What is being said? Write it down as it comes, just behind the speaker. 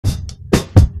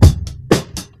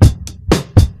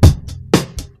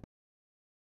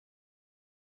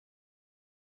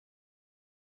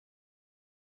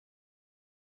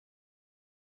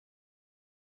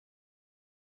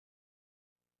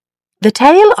The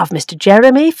Tale of Mr.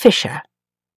 Jeremy Fisher.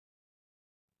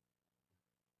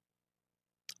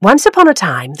 Once upon a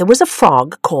time there was a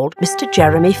frog called Mr.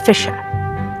 Jeremy Fisher.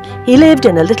 He lived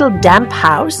in a little damp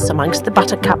house amongst the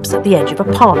buttercups at the edge of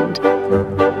a pond.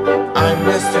 I'm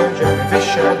Mr. Jeremy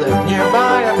Fisher, live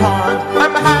nearby a pond.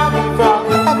 I'm a happy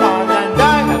frog, a pond, and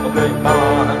I have a great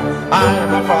bond. I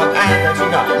am a frog, and I do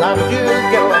not love you,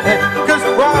 go ahead, 'cause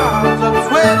frogs are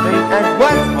swimming, and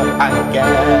what's what I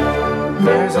get?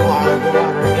 There's a lot of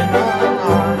water in the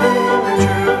large,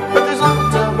 but there's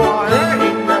lots of water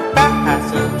in the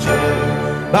passenger.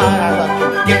 But I love to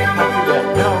get happy that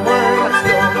no one has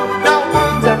stolen. No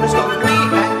one's ever stolen me,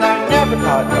 and I never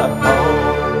caught a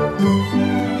bone.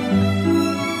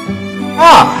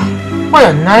 Ah, what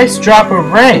a nice drop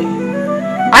of rain.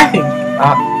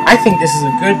 I think this is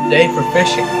a good day for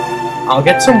fishing. I'll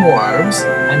get some worms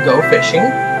and go fishing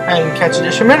and catch a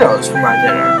dish of minnows for my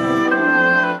dinner.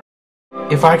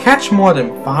 If I catch more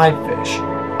than 5 fish,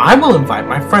 I will invite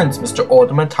my friends Mr.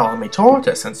 Alderman Ptolemy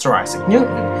Tortoise and Sir Isaac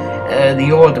Newton.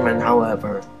 The Alderman,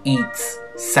 however, eats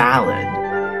salad.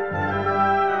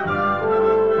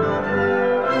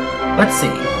 Let's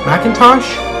see.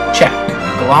 Macintosh? Check.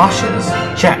 Galoshes?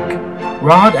 Check.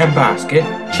 Rod and basket?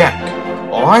 Check.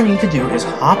 All I need to do is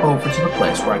hop over to the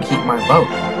place where I keep my boat.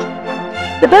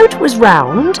 The boat was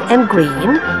round and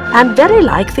green and very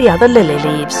like the other lily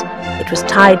leaves. It was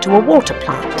tied to a water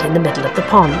plant in the middle of the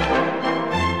pond.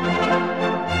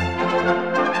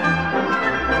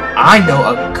 I know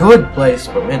a good place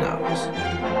for minnows.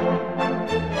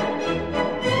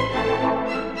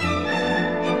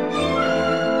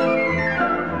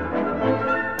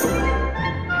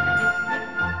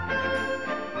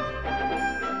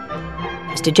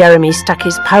 Mr. Jeremy stuck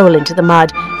his pole into the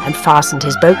mud and fastened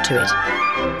his boat to it.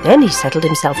 Then he settled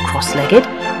himself cross-legged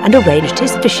and arranged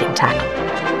his fishing tackle.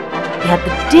 He had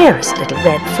the dearest little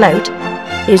red float.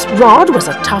 His rod was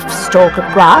a tough stalk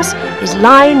of grass, his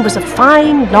line was a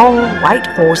fine long white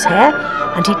horsehair,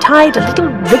 and he tied a little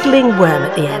wriggling worm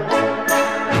at the end.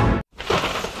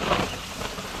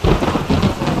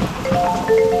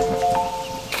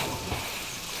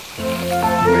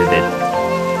 Ribbit,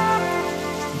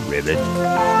 ribbit,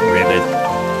 ribbit.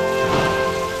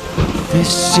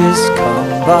 Fishes come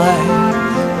by,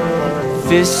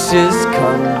 fishes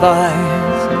come by.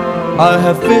 I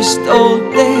have fished all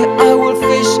day, I will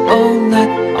fish all night.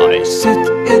 I sit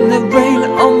in the rain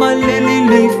on my lily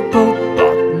leaf boat,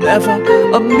 but never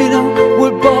a minnow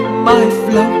will bob my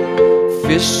float.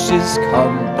 Fishes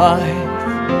come by,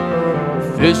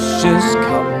 fishes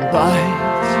come by.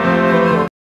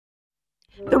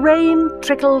 The rain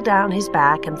trickled down his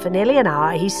back, and for nearly an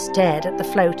hour he stared at the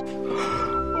float.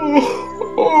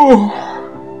 Oh,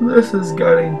 this is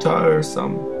getting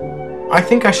tiresome. I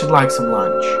think I should like some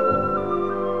lunch.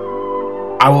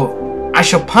 I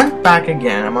shall punt back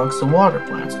again amongst the water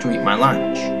plants to eat my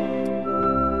lunch.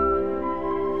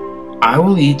 I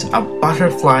will eat a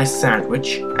butterfly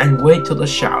sandwich and wait till the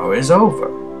shower is over.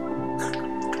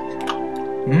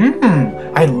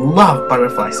 I love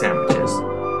butterfly sandwiches.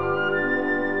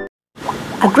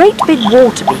 A great big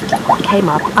water beetle came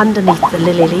up underneath the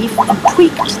lily leaf and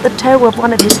tweaked the toe of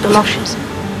one of his galoshes.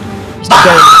 Mr.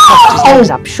 Jeremy tossed his legs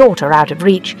up shorter out of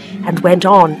reach and went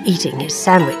on eating his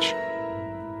sandwich.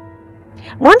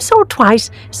 Once or twice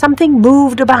something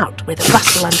moved about with a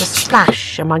rustle and a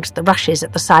splash amongst the rushes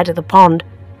at the side of the pond.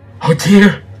 Oh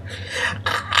dear!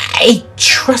 I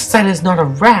trust that is not a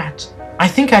rat. I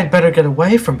think I'd better get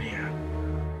away from here.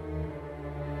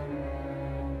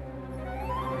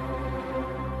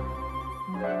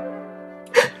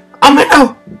 A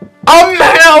minnow! A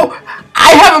minnow!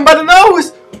 I haven't but a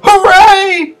nose!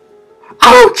 Hooray!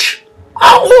 Ouch!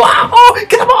 Oh!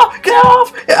 Get him off! Get him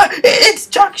off! It's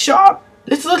Jack Sharp!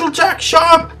 It's little Jack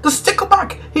Sharp, the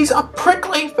stickleback. He's a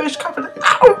prickly fish covered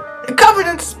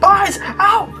in spines.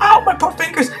 Ow! Ow! My poor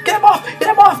fingers! Get him off! Get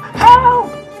him off!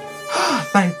 Help!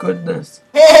 Thank goodness.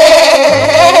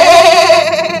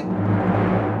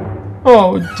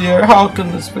 Oh dear, how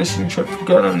can this fishing trip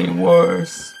get any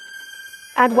worse?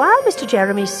 And while Mr.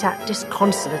 Jeremy sat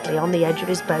disconsolately on the edge of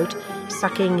his boat,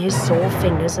 sucking his sore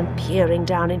fingers and peering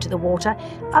down into the water,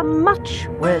 a much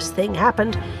worse thing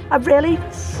happened. A really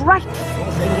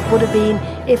frightful thing it would have been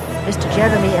if Mr.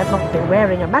 Jeremy had not been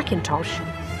wearing a Macintosh.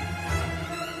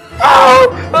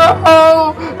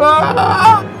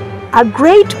 A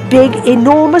great big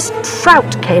enormous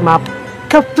trout came up,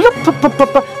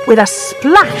 with a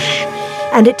splash,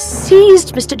 and it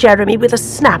seized Mr. Jeremy with a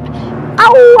snap.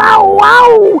 Ow, ow,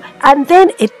 ow! And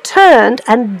then it turned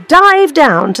and dived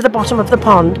down to the bottom of the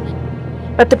pond.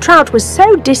 But the trout was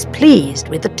so displeased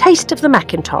with the taste of the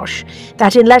mackintosh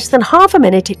that in less than half a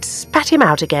minute it spat him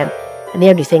out again, and the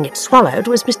only thing it swallowed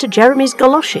was Mr. Jeremy's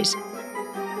goloshes.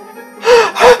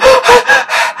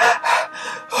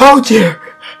 Oh dear,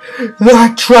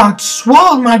 that trout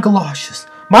swallowed my galoshes.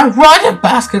 My rod and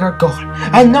basket are gone,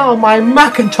 and now my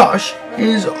mackintosh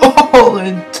is all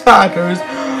in tatters.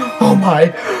 Oh my,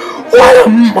 what a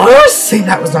mercy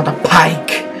that was not a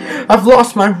pike. I've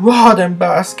lost my rod and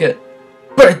basket.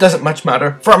 But it doesn't much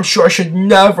matter, for I'm sure I should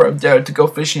never have dared to go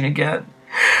fishing again.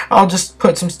 I'll just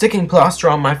put some sticking plaster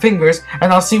on my fingers,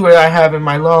 and I'll see what I have in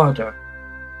my larder.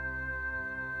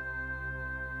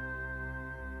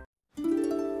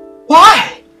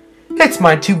 Why? It's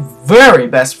my two very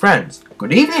best friends.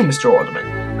 Good evening, Mr.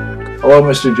 Alderman. Hello,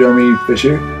 Mr. Jeremy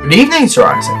Fisher. Good evening, Sir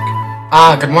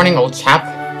Isaac. Good morning, old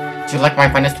chap. Do you like my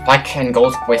finest black and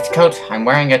gold waistcoat? I'm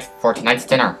wearing it for tonight's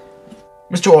dinner.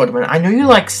 Mr. Alderman, I know you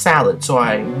like salad, so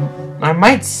I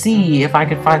might see if I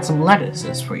can find some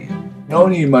lettuces for you. No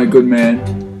need, my good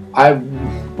man. I've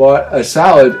bought a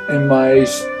salad in my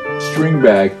string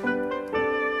bag.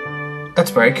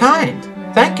 That's very kind.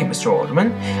 Thank you, Mr.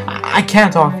 Alderman. I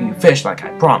can't offer you fish like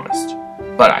I promised,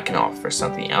 but I can offer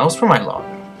something else for my larder.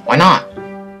 Why not?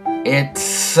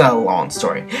 It's a long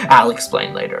story. I'll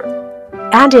explain later.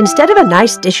 And instead of a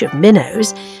nice dish of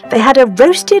minnows, they had a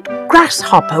roasted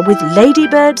grasshopper with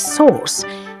ladybird sauce,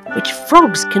 which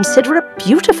frogs consider a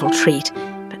beautiful treat,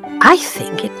 but I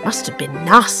think it must have been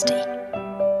nasty.